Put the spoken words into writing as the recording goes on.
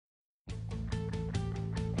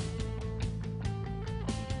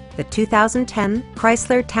the 2010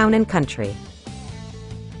 Chrysler Town Country.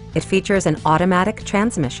 It features an automatic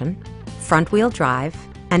transmission, front-wheel drive,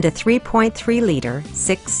 and a 3.3-liter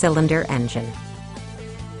six-cylinder engine.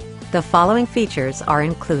 The following features are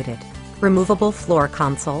included: removable floor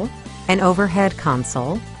console, an overhead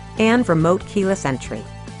console, and remote keyless entry.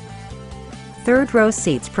 Third-row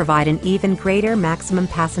seats provide an even greater maximum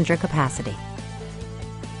passenger capacity.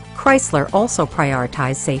 Chrysler also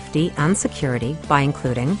prioritized safety and security by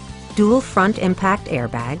including dual front impact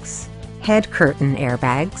airbags, head curtain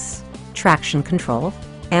airbags, traction control,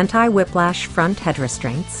 anti-whiplash front head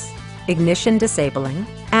restraints, ignition disabling,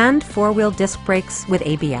 and four-wheel disc brakes with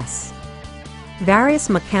ABS. Various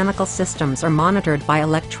mechanical systems are monitored by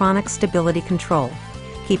electronic stability control,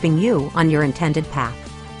 keeping you on your intended path.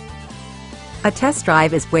 A test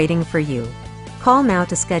drive is waiting for you. Call now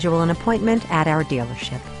to schedule an appointment at our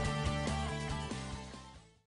dealership.